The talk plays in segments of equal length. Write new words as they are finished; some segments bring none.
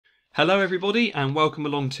Hello everybody and welcome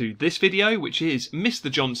along to this video, which is Mr.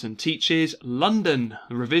 Johnson Teaches London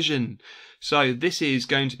Revision. So this is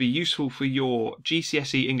going to be useful for your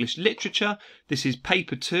GCSE English Literature. This is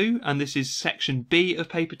paper 2 and this is section B of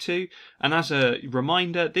paper 2, and as a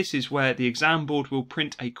reminder, this is where the exam board will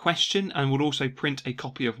print a question and will also print a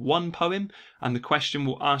copy of one poem, and the question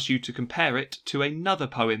will ask you to compare it to another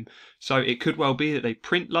poem. So it could well be that they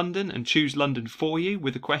print London and choose London for you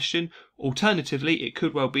with a question. Alternatively, it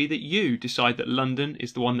could well be that you decide that London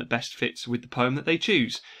is the one that best fits with the poem that they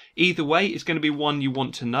choose. Either way, it's going to be one you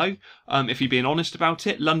want to know. If you're being honest about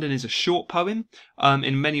it, London is a short poem.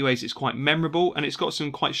 In many ways, it's quite memorable and it's got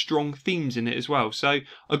some quite strong themes in it as well. So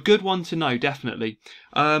a good one to know, definitely.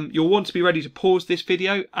 You'll want to be ready to pause this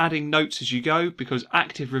video, adding notes as you go, because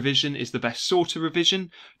active revision is the best sort of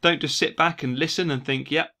revision. Don't just sit back and listen and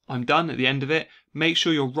think, yep, I'm done at the end of it. Make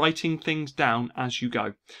sure you're writing things down as you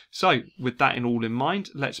go. So with that all in mind,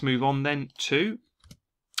 let's move on then to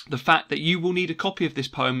the fact that you will need a copy of this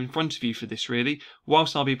poem in front of you for this, really.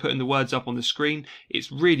 Whilst I'll be putting the words up on the screen,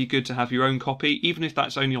 it's really good to have your own copy, even if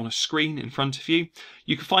that's only on a screen in front of you.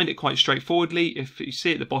 You can find it quite straightforwardly. If you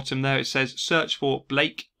see at the bottom there, it says search for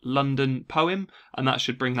Blake London poem, and that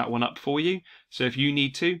should bring that one up for you. So if you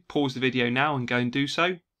need to, pause the video now and go and do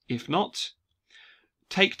so. If not,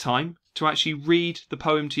 take time to actually read the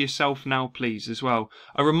poem to yourself now, please, as well.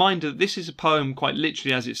 A reminder that this is a poem, quite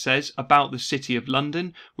literally as it says, about the city of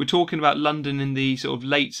London. We're talking about London in the sort of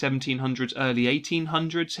late 1700s, early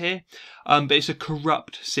 1800s here, but it's a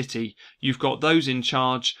corrupt city. You've got those in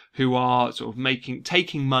charge who are sort of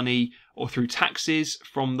taking money or through taxes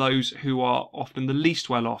from those who are often the least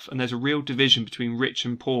well off, and there's a real division between rich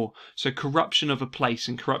and poor. So corruption of a place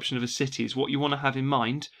and corruption of a city is what you want to have in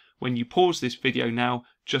mind when you pause this video now.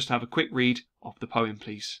 Just have a quick read of the poem,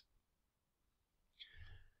 please.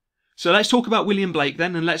 So let's talk about William Blake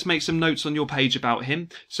then, and let's make some notes on your page about him.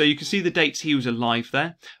 So you can see the dates he was alive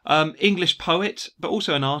there. English poet, but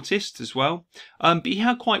also an artist as well. But he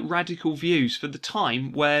had quite radical views for the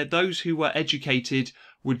time, where those who were educated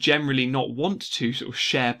would generally not want to sort of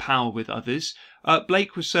share power with others.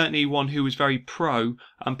 Blake was certainly one who was very pro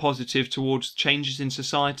and positive towards changes in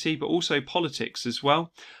society, but also politics as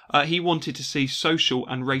well. He wanted to see social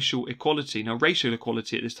and racial equality. Now, racial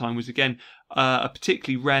equality at this time was, again, a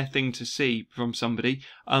particularly rare thing to see from somebody,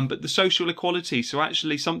 but the social equality, so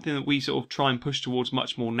actually something that we sort of try and push towards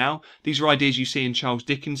much more now. These are ideas you see in Charles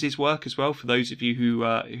Dickens's work as well, for those of you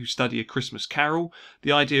who study A Christmas Carol.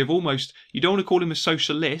 The idea of almost, you don't want to call him a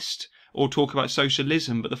socialist or talk about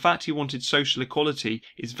socialism, but the fact he wanted social equality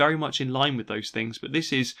is very much in line with those things. But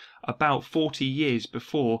this is about 40 years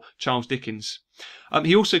before Charles Dickens.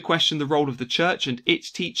 He also questioned the role of the church and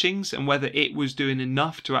its teachings, and whether it was doing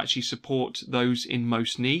enough to actually support those in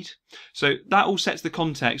most need. So that all sets the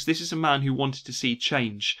context. This is a man who wanted to see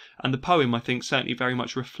change, and the poem, I think, certainly very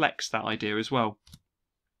much reflects that idea as well.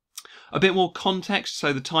 A bit more context,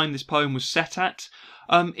 so the time this poem was set at.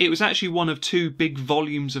 It was actually one of two big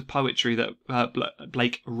volumes of poetry that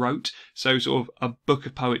Blake wrote, so sort of a book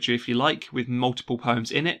of poetry, if you like, with multiple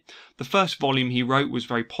poems in it. The first volume he wrote was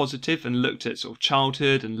very positive and looked at sort of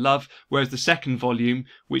childhood and love, whereas the second volume,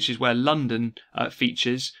 which is where London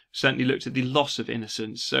features, certainly looked at the loss of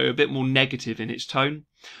innocence, so a bit more negative in its tone.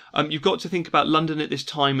 You've got to think about London at this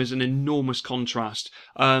time as an enormous contrast.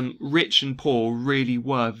 Rich and poor really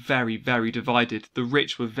were very, very divided. The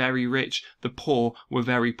rich were very rich, the poor were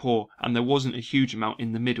very poor, and there wasn't a huge amount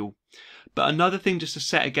in the middle. But another thing just to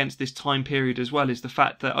set against this time period as well is the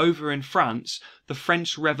fact that over in France, the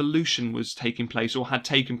French Revolution was taking place, or had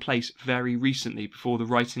taken place very recently before the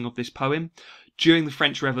writing of this poem. During the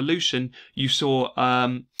French Revolution, you saw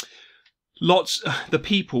the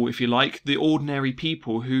people, if you like, the ordinary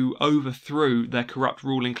people who overthrew their corrupt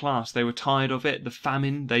ruling class. They were tired of it, the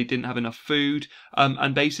famine, they didn't have enough food,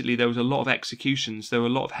 and basically there was a lot of executions, there were a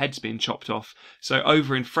lot of heads being chopped off. So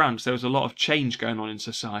over in France there was a lot of change going on in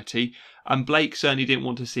society, and Blake certainly didn't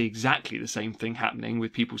want to see exactly the same thing happening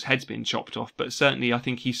with people's heads being chopped off, but certainly I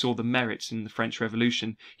think he saw the merits in the French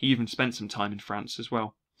Revolution. He even spent some time in France as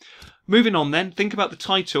well. Moving on then, think about the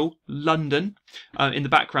title, London. In the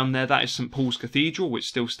background there, that is St Paul's Cathedral, which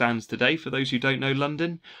still stands today, for those who don't know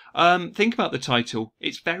London. Think about the title.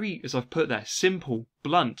 It's very, as I've put there, simple,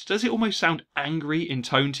 blunt. Does it almost sound angry in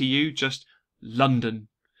tone to you? Just London.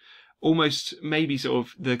 Almost maybe sort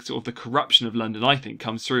of the corruption of London, I think,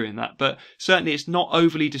 comes through in that. But certainly it's not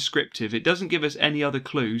overly descriptive. It doesn't give us any other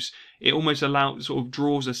clues. It almost sort of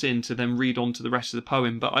draws us in to then read on to the rest of the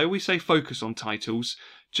poem. But I always say focus on titles.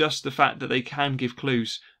 Just the fact that they can give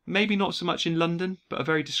clues. Maybe not so much in London, but a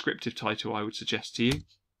very descriptive title I would suggest to you.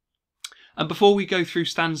 And before we go through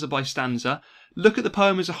stanza by stanza, look at the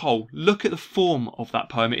poem as a whole. Look at the form of that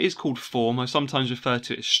poem. It is called form. I sometimes refer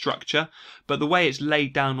to it as structure, but the way it's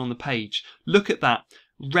laid down on the page. Look at that.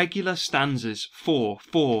 Regular stanzas, 4,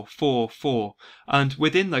 4, 4, 4. And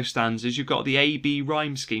within those stanzas, you've got the A-B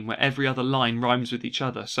rhyme scheme where every other line rhymes with each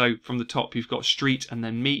other. So from the top, you've got street and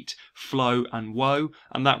then meet, flow and woe,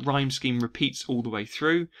 and that rhyme scheme repeats all the way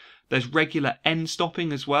through. There's regular end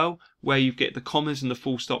stopping as well, where you get the commas and the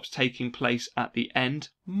full stops taking place at the end,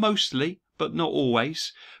 mostly, but not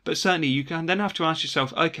always. But certainly you can then have to ask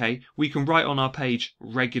yourself, okay, we can write on our page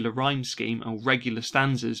regular rhyme scheme or regular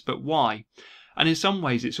stanzas, but why? And in some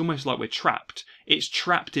ways, it's almost like we're trapped. It's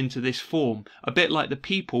trapped into this form, a bit like the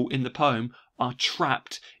people in the poem are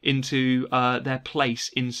trapped into their place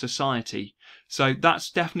in society. So that's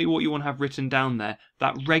definitely what you want to have written down there.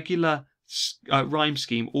 That regular rhyme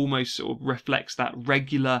scheme almost sort of reflects that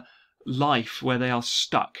regular life where they are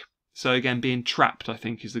stuck. So again, being trapped, I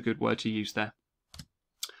think, is the good word to use there.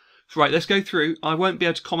 Right, let's go through. I won't be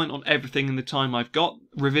able to comment on everything in the time I've got.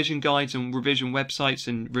 Revision guides and revision websites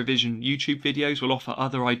and revision YouTube videos will offer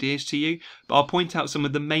other ideas to you, but I'll point out some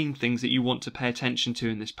of the main things that you want to pay attention to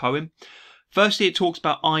in this poem. Firstly, it talks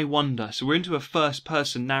about I wonder. So we're into a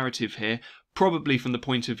first-person narrative here, probably from the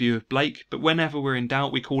point of view of Blake, but whenever we're in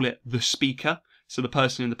doubt, we call it the speaker. So the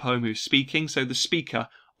person in the poem who's speaking. So the speaker,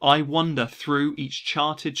 I wander through each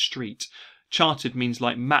charted street. Charted means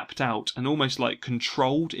like mapped out and almost like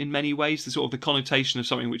controlled in many ways. The sort of the connotation of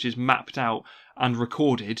something which is mapped out and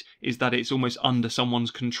recorded is that it's almost under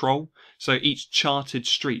someone's control. So each charted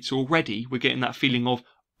street. So already we're getting that feeling of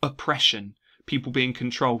oppression, people being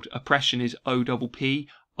controlled. Oppression is OPPRESSION,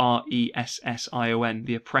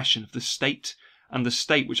 the oppression of the state. And the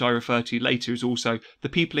state, which I refer to later, is also the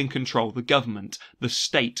people in control, the government, the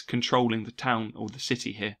state controlling the town or the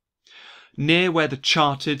city here. Near where the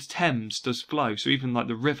charted Thames does flow, so even like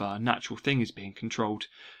the river, a natural thing, is being controlled.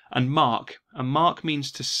 And mark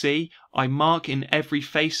means to see. I mark in every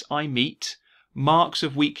face I meet, marks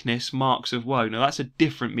of weakness, marks of woe. Now that's a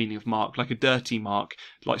different meaning of mark, like a dirty mark,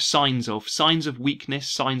 like signs of weakness,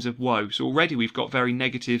 signs of woe. So already we've got very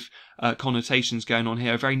negative connotations going on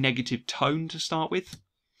here, a very negative tone to start with.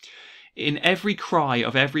 In every cry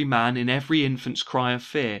of every man, in every infant's cry of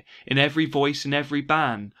fear, in every voice, in every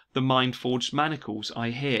ban, the mind-forged manacles I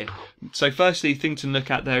hear. So firstly, the thing to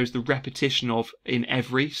look at there is the repetition of in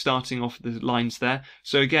every, starting off the lines there.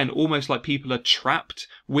 So again, almost like people are trapped.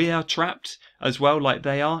 We are trapped as well, like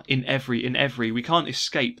they are, in every. We can't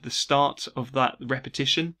escape the start of that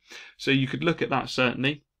repetition. So you could look at that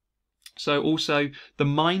certainly. So also the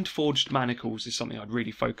mind-forged manacles is something I'd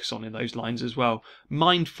really focus on in those lines as well.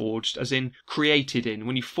 Mind-forged as in created in.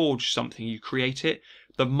 When you forge something, you create it.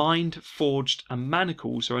 The mind-forged and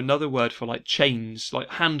manacles are another word for like chains, like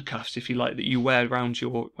handcuffs, if you like, that you wear around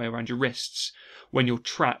your wrists when you're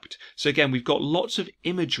trapped. So again, we've got lots of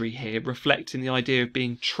imagery here reflecting the idea of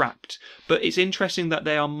being trapped. But it's interesting that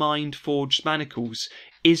they are mind-forged manacles.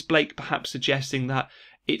 Is Blake perhaps suggesting that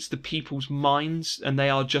it's the people's minds and they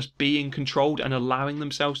are just being controlled and allowing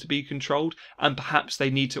themselves to be controlled, and perhaps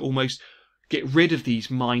they need to almost get rid of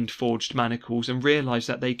these mind-forged manacles and realise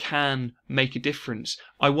that they can make a difference?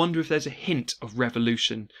 I wonder if there's a hint of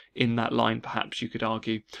revolution in that line, perhaps you could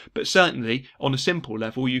argue. But certainly, on a simple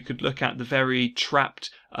level, you could look at the very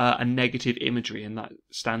trapped and negative imagery in that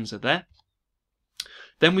stanza there.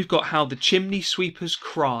 Then we've got how the chimney sweepers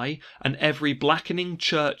cry and every blackening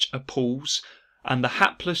church appalls, and the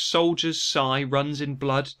hapless soldier's sigh runs in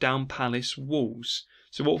blood down palace walls.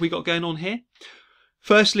 So what have we got going on here?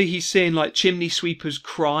 Firstly, he's saying like chimney sweepers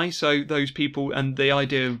cry, so those people, and the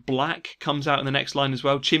idea of black comes out in the next line as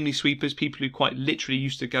well. Chimney sweepers, people who quite literally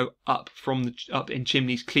used to go up in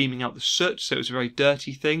chimneys cleaning out the soot, so it was a very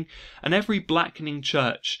dirty thing. And every blackening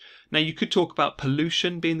church. Now you could talk about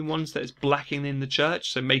pollution being the ones that is blackening the church,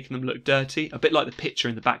 so making them look dirty, a bit like the picture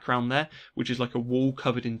in the background there, which is like a wall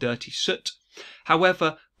covered in dirty soot.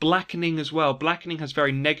 However, blackening as well. Blackening has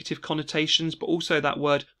very negative connotations, but also that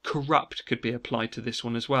word corrupt could be applied to this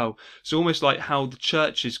one as well. So almost like how the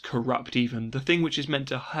church is corrupt even. The thing which is meant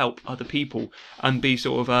to help other people and be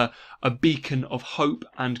sort of a beacon of hope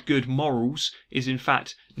and good morals is in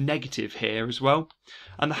fact negative here as well.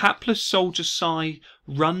 And the hapless soldier's sigh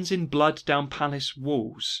runs in blood down palace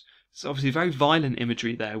walls. It's obviously very violent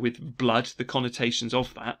imagery there with blood, the connotations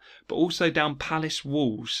of that, but also down palace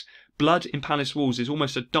walls. Blood in palace walls is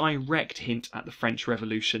almost a direct hint at the French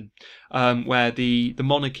Revolution, where the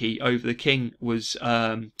monarchy over the king was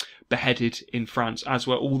beheaded in France, as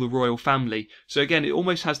were all the royal family. So again, it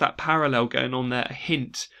almost has that parallel going on there, a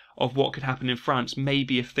hint of what could happen in France,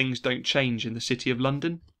 maybe if things don't change in the city of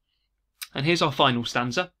London. And here's our final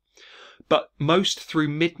stanza. But most through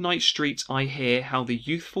midnight streets I hear how the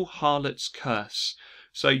youthful harlots curse.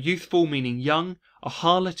 So youthful meaning young. A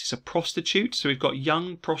harlot is a prostitute. So we've got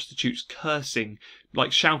young prostitutes cursing,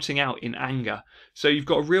 like shouting out in anger. So you've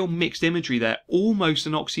got a real mixed imagery there, almost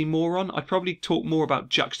an oxymoron. I'd probably talk more about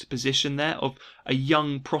juxtaposition there of a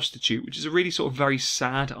young prostitute, which is a really sort of very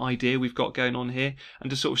sad idea we've got going on here, and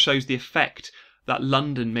just sort of shows the effect that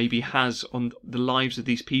London maybe has on the lives of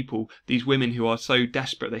these people, these women who are so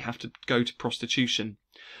desperate they have to go to prostitution,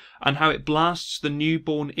 and how it blasts the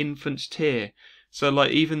newborn infant's tear. So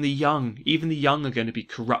like even the young are going to be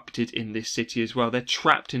corrupted in this city as well. They're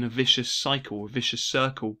trapped in a vicious cycle, a vicious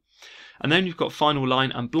circle. And then you've got final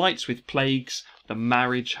line, and blights with plagues the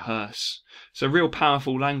marriage hearse. So real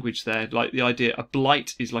powerful language there, like the idea a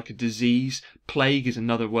blight is like a disease, plague is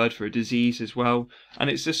another word for a disease as well, and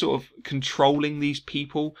it's just sort of controlling these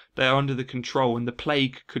people. They are under the control, and the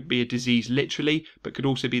plague could be a disease literally, but could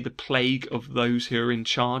also be the plague of those who are in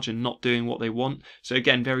charge and not doing what they want. So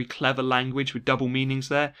again, very clever language with double meanings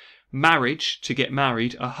there. Marriage, to get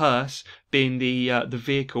married, a hearse being the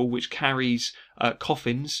vehicle which carries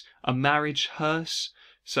coffins, a marriage hearse.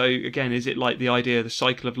 So again, is it like the idea of the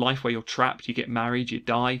cycle of life where you're trapped, you get married, you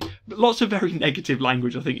die? But lots of very negative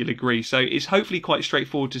language, I think you'll agree. So it's hopefully quite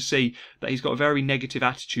straightforward to see that he's got a very negative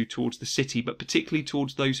attitude towards the city, but particularly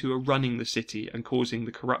towards those who are running the city and causing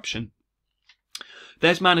the corruption.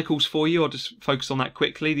 There's manacles for you. I'll just focus on that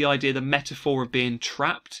quickly. The idea, the metaphor of being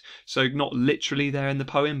trapped. So not literally there in the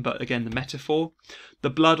poem, but again, the metaphor. The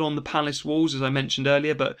blood on the palace walls, as I mentioned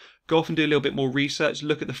earlier, but go off and do a little bit more research.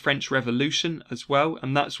 Look at the French Revolution as well.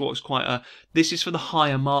 And that's what's quite a... This is for the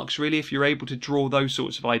higher marks, really. If you're able to draw those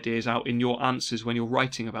sorts of ideas out in your answers when you're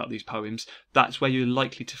writing about these poems, that's where you're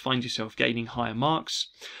likely to find yourself gaining higher marks.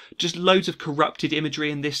 Just loads of corrupted imagery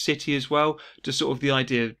in this city as well. Just sort of the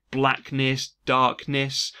idea of blackness,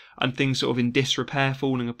 darkness, and things sort of in disrepair,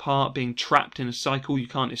 falling apart, being trapped in a cycle you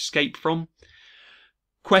can't escape from.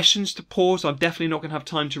 Questions to pause. I'm definitely not going to have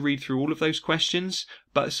time to read through all of those questions,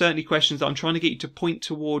 but certainly questions that I'm trying to get you to point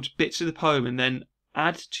towards bits of the poem and then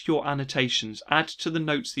add to your annotations, add to the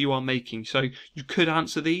notes that you are making. So you could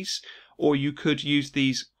answer these, or you could use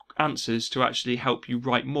these answers to actually help you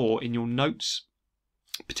write more in your notes.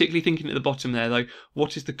 Particularly thinking at the bottom there, though,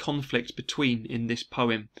 what is the conflict between in this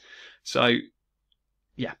poem? So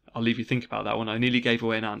yeah, I'll leave you think about that one. I nearly gave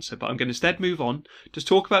away an answer, but I'm going to instead move on to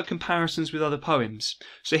talk about comparisons with other poems.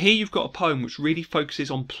 So here you've got a poem which really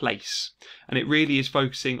focuses on place, and it really is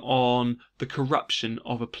focusing on the corruption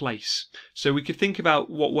of a place. So we could think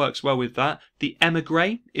about what works well with that. The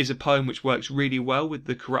Emigre is a poem which works really well with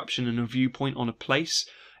the corruption and a viewpoint on a place.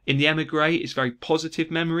 In the Emigre, it's very positive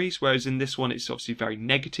memories, whereas in this one, it's obviously very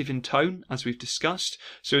negative in tone, as we've discussed.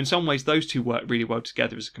 So in some ways, those two work really well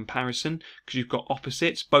together as a comparison, because you've got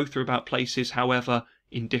opposites. Both are about places, however,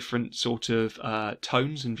 in different sort of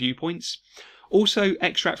tones and viewpoints. Also,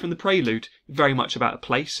 extract from the Prelude, very much about a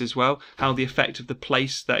place as well, how the effect of the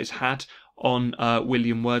place that is had on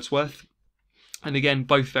William Wordsworth. And again,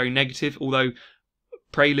 both very negative, although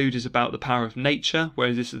Prelude is about the power of nature,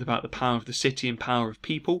 whereas this is about the power of the city and power of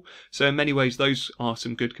people. So in many ways, those are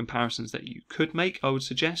some good comparisons that you could make, I would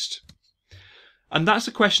suggest. And that's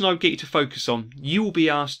a question I would get you to focus on. You will be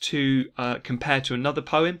asked to compare to another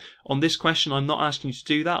poem. On this question, I'm not asking you to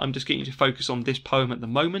do that. I'm just getting you to focus on this poem at the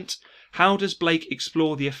moment. How does Blake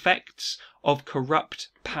explore the effects of corrupt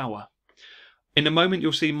power? In a moment,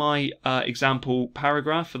 you'll see my example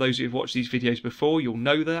paragraph. For those who have watched these videos before, you'll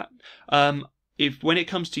know that. If when it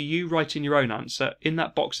comes to you writing your own answer, in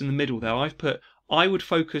that box in the middle there, I've put, I would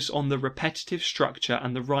focus on the repetitive structure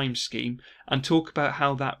and the rhyme scheme and talk about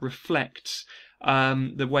how that reflects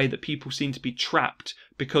the way that people seem to be trapped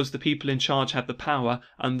because the people in charge have the power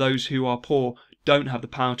and those who are poor don't have the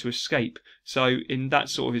power to escape. So in that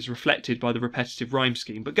sort of is reflected by the repetitive rhyme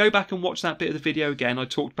scheme. But go back and watch that bit of the video again. I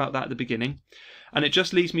talked about that at the beginning. And it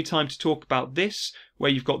just leaves me time to talk about this, where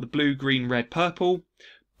you've got the blue, green, red, purple.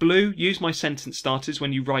 Blue, use my sentence starters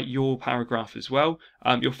when you write your paragraph as well.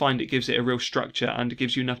 You'll find it gives it a real structure and it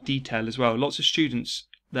gives you enough detail as well. Lots of students,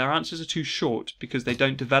 their answers are too short because they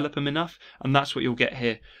don't develop them enough, and that's what you'll get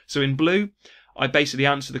here. So in blue, I basically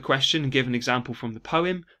answer the question and give an example from the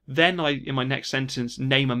poem. Then in my next sentence,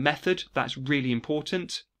 name a method. That's really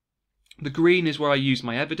important. The green is where I use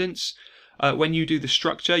my evidence. When you do the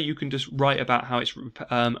structure, you can just write about how it's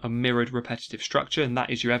a mirrored repetitive structure, and that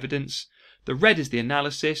is your evidence. The red is the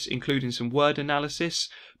analysis, including some word analysis.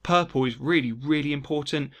 Purple is really, really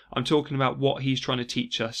important. I'm talking about what he's trying to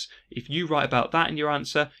teach us. If you write about that in your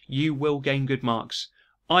answer, you will gain good marks.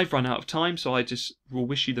 I've run out of time, so I just will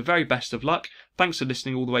wish you the very best of luck. Thanks for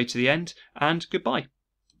listening all the way to the end, and goodbye.